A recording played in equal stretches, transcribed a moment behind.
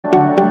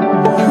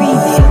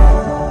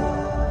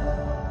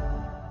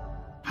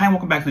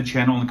back to the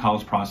channel and the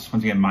college process.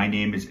 Once again, my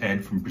name is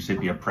Ed from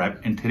Precipia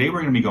Prep, and today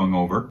we're going to be going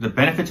over the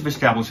benefits of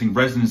establishing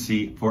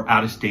residency for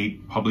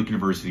out-of-state public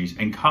universities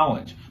and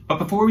college. But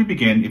before we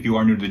begin, if you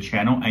are new to the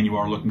channel and you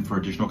are looking for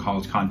additional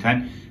college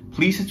content,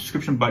 please hit the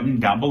subscription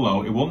button down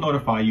below. It will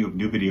notify you of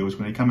new videos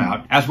when they come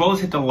out, as well as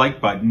hit the like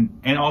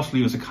button and also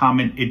leave us a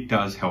comment. It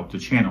does help the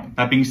channel.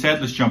 That being said,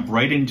 let's jump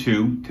right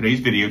into today's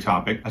video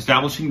topic,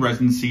 establishing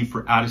residency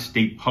for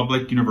out-of-state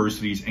public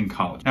universities and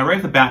college. Now, right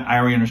off the bat, I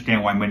already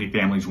understand why many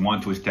families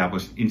want to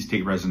establish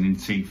in-state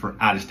residency for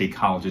out-of-state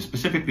colleges,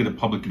 specifically the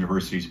public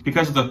universities,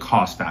 because of the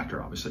cost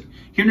factor, obviously.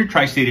 Here in the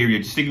tri-state area,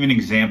 just to give you an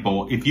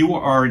example, if you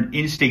are an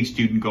in-state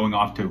student going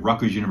off to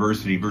Rutgers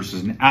University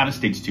versus an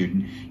out-of-state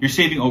student, you're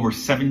saving over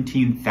 $17,000.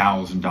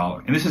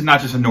 And this is not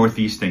just a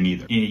Northeast thing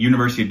either.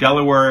 University of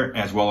Delaware,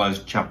 as well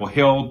as Chapel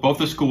Hill, both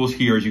the schools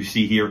here, as you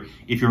see here,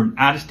 if you're an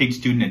out-of-state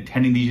student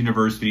attending these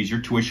universities, your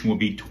tuition will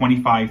be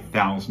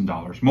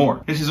 $25,000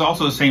 more. This is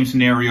also the same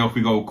scenario if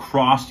we go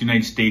across the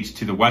United States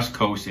to the West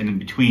Coast and in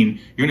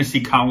between. You're going to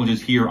see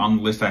colleges here on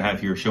the list I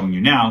have here showing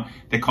you now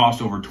that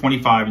cost over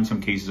 $25,000, in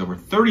some cases over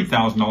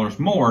 $30,000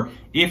 more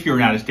if you're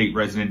an out-of-state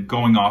resident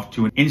going off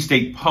to an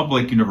in-state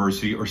public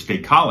university or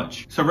state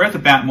college. So right off the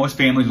bat, most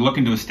families are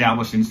looking to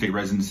establish in-state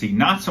residency,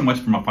 not so much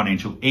from a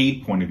financial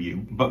aid point of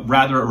view, but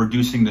rather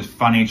reducing the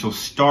financial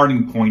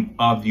starting point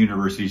of the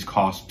university's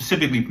cost,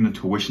 specifically from the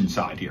tuition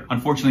side here.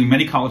 Unfortunately,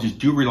 many colleges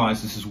do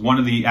realize this is one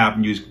of the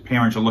avenues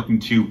parents are looking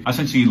to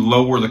essentially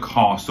lower the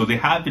cost. So they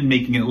have been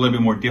making it a little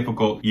bit more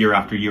difficult year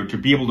after year to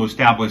be able to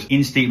establish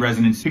in-state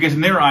residency, because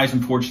in their eyes,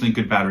 unfortunately,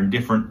 good, bad, or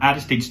indifferent,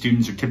 out-of-state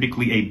students are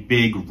typically a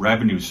big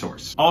revenue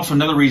source. Also,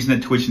 another reason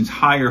that tuition is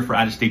higher for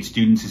out-of-state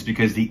students is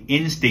because the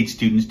in-state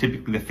students,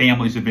 typically the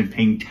families, have been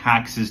paying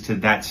taxes to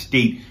that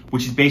state,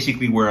 which is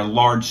basically where a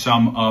large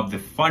sum of the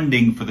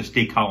funding for the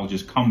state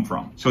colleges come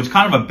from. So it's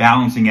kind of a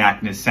balancing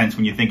act in a sense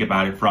when you think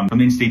about it, from the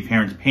in-state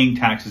parents paying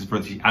taxes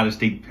versus the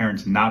out-of-state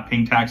parents not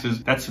paying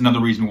taxes. That's another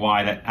reason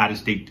why that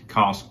out-of-state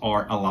costs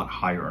are a lot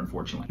higher,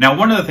 unfortunately. Now,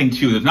 one other thing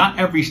too, is not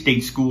every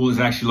state school is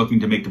actually looking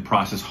to make the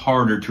process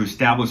harder to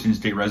establish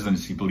in-state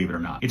residency, believe it or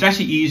not. It's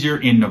actually easier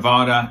in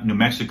Nevada, New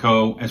Mexico,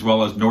 as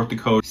well as North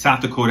Dakota,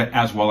 South Dakota,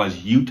 as well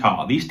as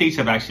Utah. These states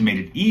have actually made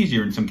it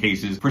easier in some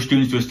cases for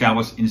students to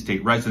establish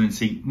in-state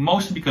residency,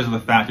 mostly because of the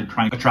fact they're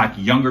trying to attract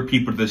younger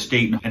people to the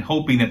state and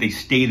hoping that they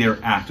stay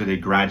there after they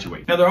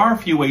graduate. Now, there are a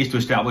few ways to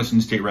establish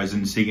in-state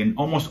residency, and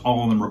almost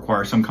all of them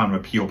require some kind of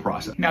appeal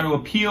process. Now, to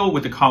appeal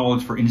with the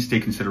college for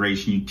in-state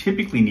consideration, you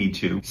typically need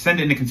to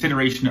send in a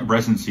consideration of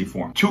residency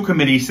form to a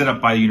committee set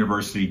up by the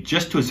university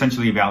just to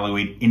essentially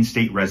evaluate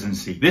in-state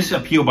residency. This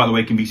appeal, by the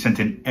way, can be sent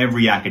in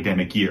every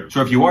academic year.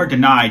 So if you are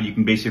denied, you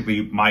can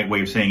basically, my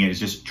way of saying it is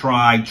just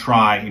try,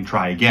 and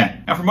try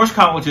again. Now, for most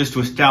colleges to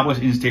establish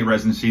in-state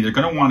residency, they're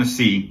going to want to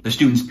see the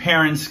student's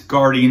parents,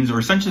 guardians, or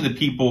essentially the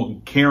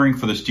people caring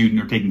for the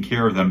student or taking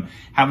care of them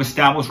have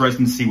established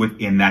residency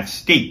within that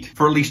state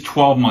for at least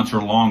 12 months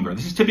or longer.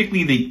 This is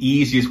typically the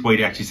easiest way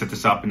to actually set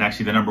this up, and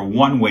actually the number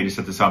one way to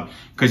set this up,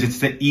 because it's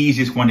the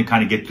easiest one to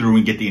kind of get through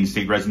and get the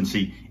in-state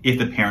residency if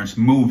the parents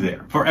move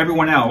there. For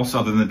everyone else,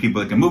 other than the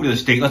people that can move to the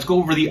state, let's go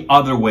over the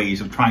other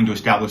ways of trying to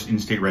establish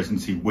in-state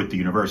residency with the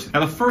university. Now,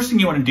 the first thing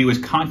you want to do is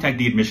contact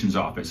the admissions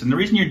office. And the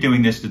reason you're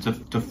doing this is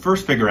to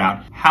first figure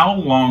out how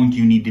long do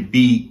you need to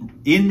be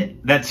in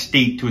that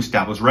state to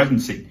establish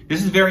residency.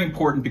 This is very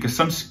important because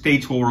some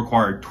states will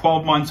require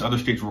 12 months, other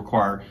states will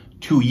require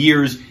 2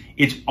 years.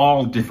 It's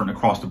all different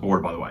across the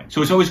board, by the way.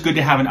 So it's always good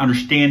to have an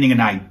understanding,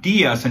 an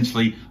idea,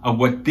 essentially, of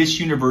what this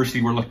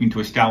university we're looking to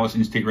establish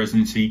in-state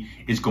residency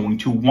is going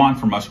to want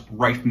from us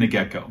right from the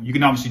get-go. You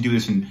can obviously do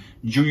this in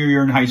junior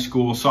year in high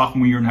school,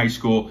 sophomore year in high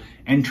school,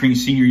 entering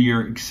senior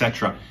year,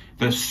 etc.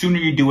 The sooner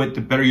you do it,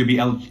 the better you'll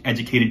be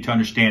educated to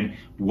understand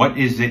what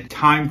is it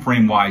time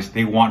frame wise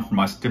they want from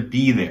us to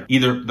be there,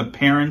 either the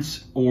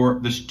parents or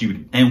the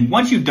student. And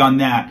once you've done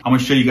that, I'm going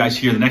to show you guys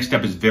here. The next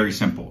step is very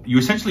simple. You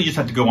essentially just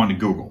have to go onto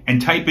Google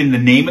and type in the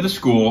name of the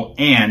school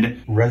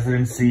and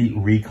residency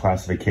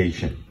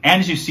reclassification.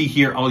 And as you see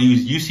here, I'll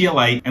use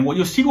UCLA, and what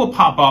you'll see will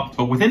pop up,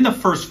 but within the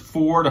first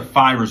 4 to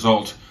 5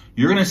 results,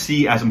 you're going to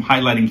see, as I'm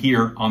highlighting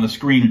here on the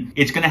screen,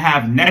 it's going to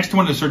have next to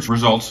one of the search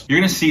results, you're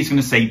going to see it's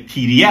going to say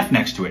PDF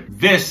next to it.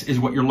 This is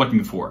what you're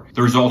looking for.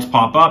 The results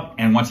pop up,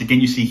 and once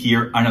again, you see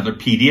here another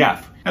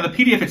PDF. Now, the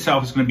PDF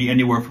itself is going to be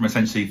anywhere from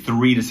essentially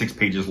 3 to 6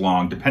 pages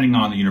long, depending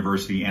on the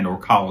university and or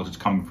college it's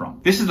coming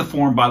from. This is the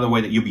form, by the way,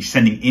 that you'll be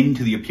sending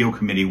into the appeal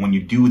committee when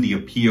you do the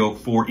appeal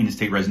for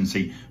in-state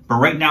residency. But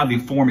right now, the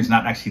form is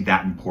not actually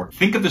that important.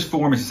 Think of this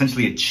form as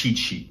essentially a cheat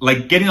sheet,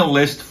 like getting a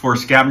list for a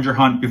scavenger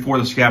hunt before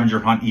the scavenger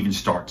hunt even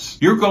starts.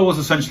 Your goal is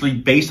essentially,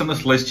 based on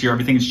this list here,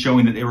 everything is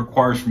showing that it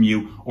requires from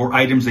you, or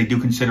items they do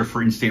consider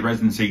for in-state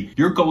residency.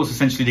 Your goal is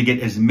essentially to get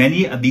as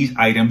many of these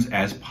items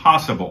as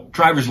possible.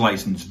 Driver's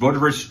license, voter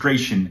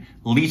registration,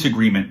 lease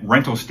agreement,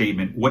 rental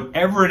statement,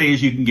 whatever it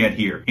is you can get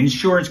here.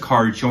 Insurance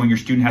card showing your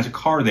student has a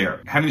car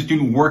there. Having the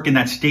student work in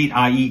that state,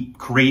 i.e.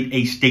 create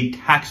a state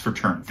tax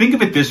return. Think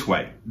of it this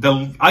way.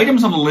 The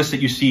items on the list that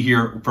you see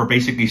here for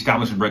basically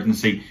establishing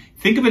residency,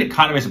 think of it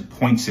kind of as a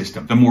point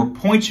system. The more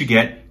points you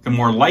get, the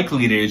more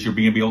likely it is you're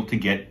being able to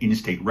get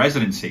in-state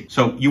residency.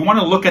 So you want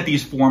to look at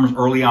these forms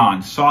early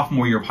on,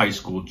 sophomore year of high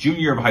school, junior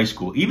year of high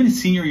school, even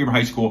senior year of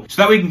high school,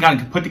 so that way you can kind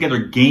of put together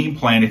a game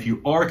plan if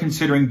you are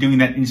considering doing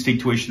that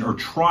in-state tuition or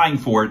trying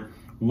for it.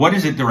 What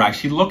is it they're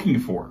actually looking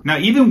for? Now,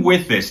 even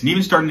with this, and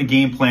even starting the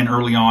game plan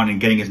early on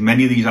and getting as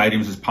many of these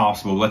items as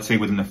possible, let's say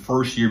within the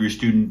first year of your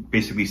student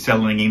basically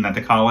settling in at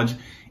the college,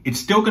 it's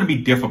still going to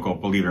be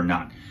difficult, believe it or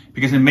not.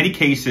 Because in many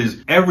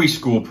cases, every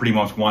school pretty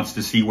much wants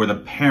to see where the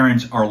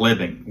parents are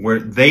living.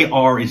 Where they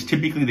are is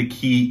typically the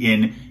key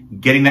in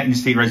getting that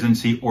in-state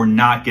residency or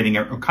not getting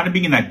it, or kind of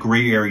being in that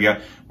gray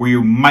area where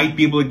you might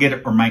be able to get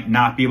it or might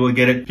not be able to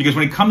get it. Because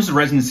when it comes to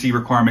residency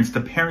requirements, the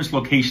parent's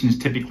location is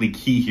typically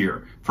key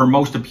here for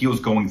most appeals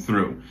going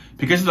through.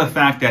 Because of the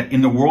fact that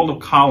in the world of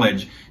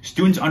college,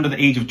 students under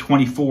the age of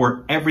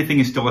 24, everything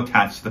is still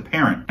attached to the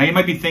parent. Now you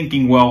might be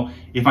thinking, well,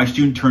 if my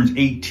student turns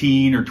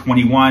 18 or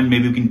 21,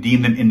 maybe we can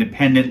deem them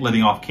independent,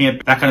 living off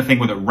campus, that kind of thing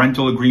with a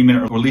rental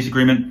agreement or lease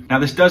agreement. Now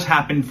this does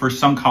happen for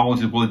some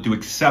colleges will do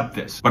accept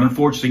this, but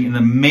unfortunately in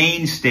the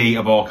mainstay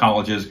of all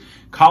colleges,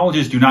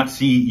 colleges do not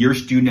see your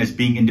student as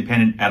being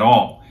independent at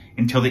all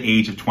until the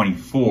age of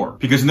 24.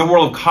 Because in the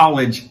world of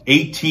college,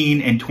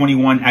 18 and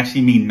 21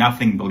 actually mean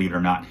nothing, believe it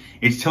or not.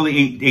 It's till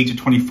the age of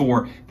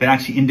 24 that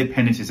actually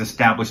independence is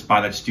established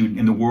by that student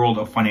in the world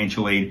of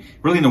financial aid,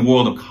 really in the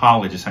world of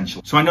college,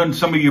 essentially. So I know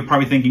some of you are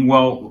probably thinking,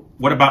 well,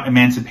 what about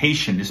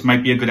emancipation? This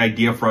might be a good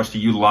idea for us to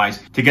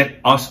utilize to get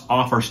us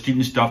off our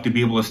student stuff to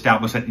be able to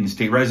establish that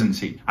in-state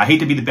residency. I hate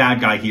to be the bad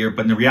guy here,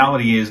 but the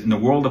reality is in the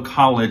world of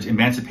college,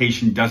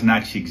 emancipation doesn't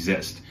actually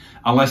exist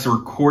unless there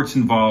were courts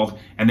involved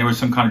and there was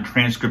some kind of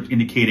transcript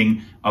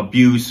indicating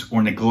abuse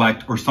or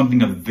neglect or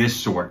something of this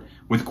sort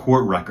with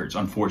court records,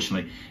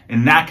 unfortunately.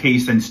 In that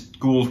case, then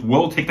schools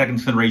will take that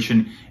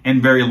consideration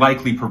and very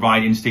likely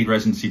provide in-state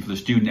residency for the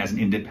student as an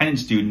independent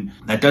student.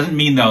 That doesn't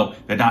mean, though,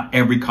 that not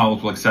every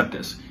college will accept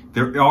this.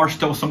 There are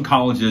still some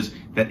colleges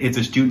that if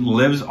the student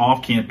lives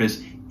off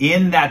campus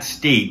in that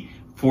state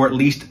for at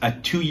least a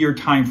 2-year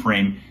time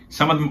frame,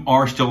 some of them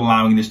are still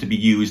allowing this to be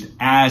used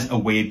as a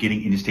way of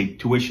getting in-state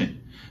tuition.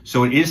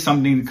 So it is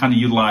something to kind of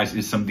utilize,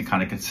 is something to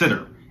kind of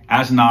consider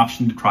as an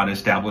option to try to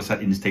establish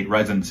that in-state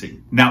residency.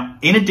 Now,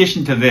 in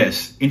addition to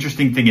this,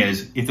 interesting thing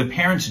is, if the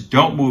parents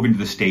don't move into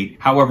the state,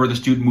 however, the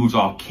student moves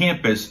off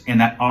campus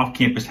and that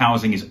off-campus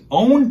housing is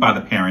owned by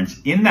the parents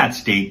in that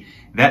state,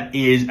 that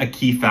is a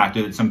key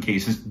factor that in some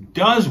cases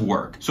does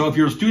work. So if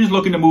your student's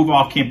looking to move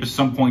off campus at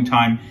some point in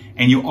time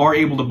and you are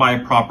able to buy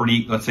a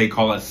property, let's say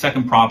call it a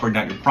second property,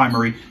 not your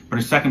primary, but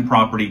a second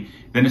property,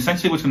 then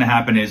essentially what's going to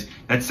happen is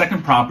that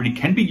second property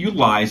can be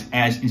utilized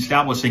as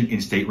establishing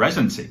in-state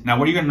residency. Now,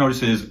 what you're going to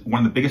notice is one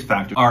of the biggest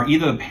factors are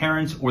either the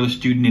parents or the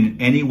student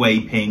in any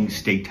way paying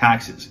state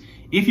taxes.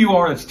 If you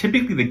are, that's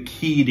typically the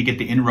key to get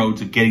the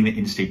inroads of getting the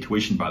in-state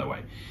tuition, by the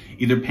way.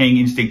 Either paying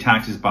in-state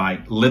taxes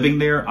by living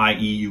there, i.e.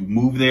 you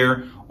move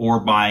there, or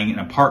buying an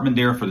apartment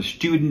there for the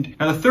student.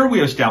 Now, the third way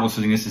of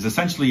establishing this is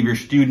essentially if your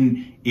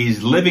student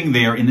is living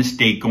there in the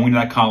state, going to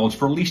that college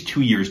for at least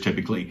 2 years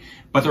typically.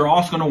 But they're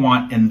also going to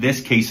want, in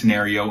this case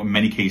scenario, in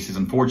many cases,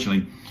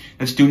 unfortunately,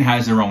 that student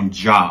has their own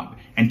job.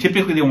 And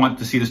typically they want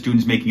to see the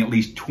students making at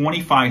least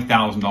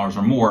 $25,000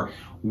 or more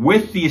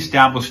with the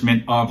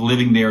establishment of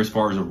living there as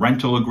far as a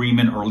rental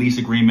agreement or lease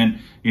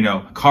agreement,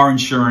 car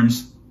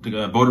insurance,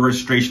 voter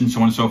registration, so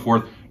on and so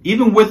forth.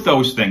 Even with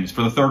those things,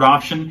 for the third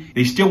option,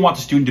 they still want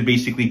the student to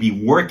basically be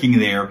working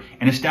there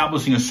and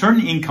establishing a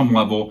certain income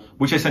level,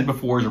 which I said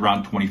before is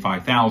around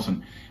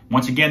 $25,000.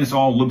 Once again, this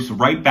all loops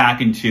right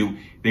back into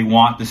they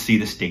want to see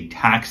the state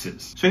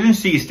taxes. So as you can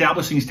see,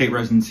 establishing state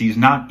residency is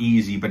not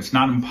easy, but it's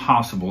not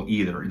impossible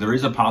either. There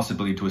is a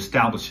possibility to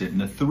establish it.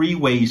 And the 3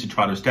 ways to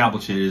try to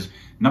establish it is,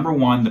 number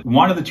one,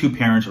 one of the 2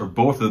 parents or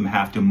both of them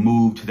have to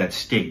move to that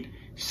state.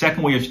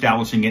 Second way of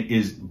establishing it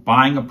is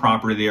buying a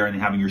property there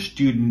and having your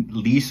student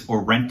lease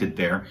or rent it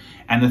there.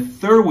 And the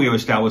third way of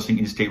establishing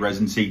in-state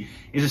residency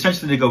is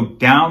essentially to go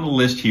down the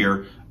list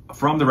here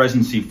from the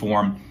residency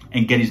form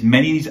and get as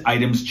many of these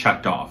items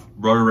checked off.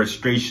 Voter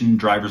registration,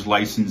 driver's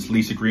license,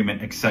 lease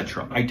agreement,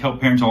 etc. I tell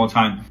parents all the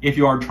time, if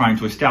you are trying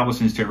to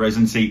establish in-state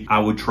residency, I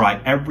would try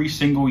every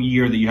single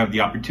year that you have the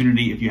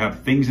opportunity if you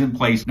have things in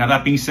place. Now,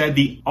 that being said,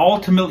 the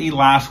ultimately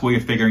last way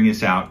of figuring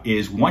this out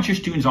is once your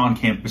student's on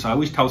campus, I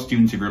always tell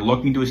students if you're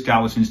looking to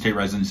establish in-state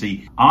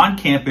residency, on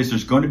campus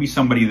there's going to be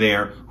somebody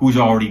there who's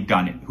already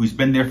done it, who's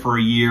been there for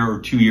a year or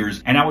 2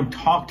 years, and I would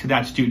talk to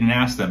that student and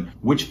ask them,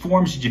 which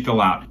forms did you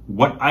fill out?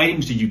 What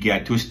items did you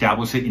get to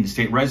establish it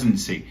in-state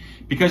residency?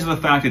 Because of the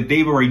fact that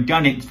they've already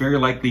done it, it's very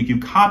likely if you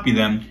copy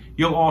them,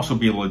 you'll also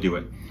be able to do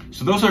it.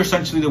 So those are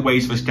essentially the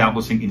ways of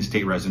establishing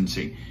in-state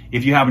residency.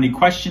 If you have any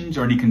questions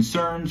or any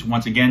concerns,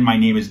 once again, my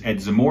name is Ed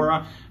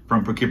Zamora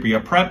from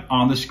Precipia Prep.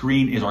 On the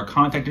screen is our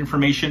contact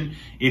information.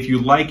 If you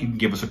like, you can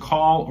give us a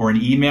call or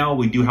an email.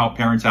 We do help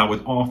parents out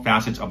with all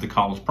facets of the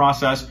college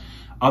process.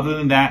 Other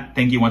than that,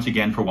 thank you once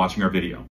again for watching our video.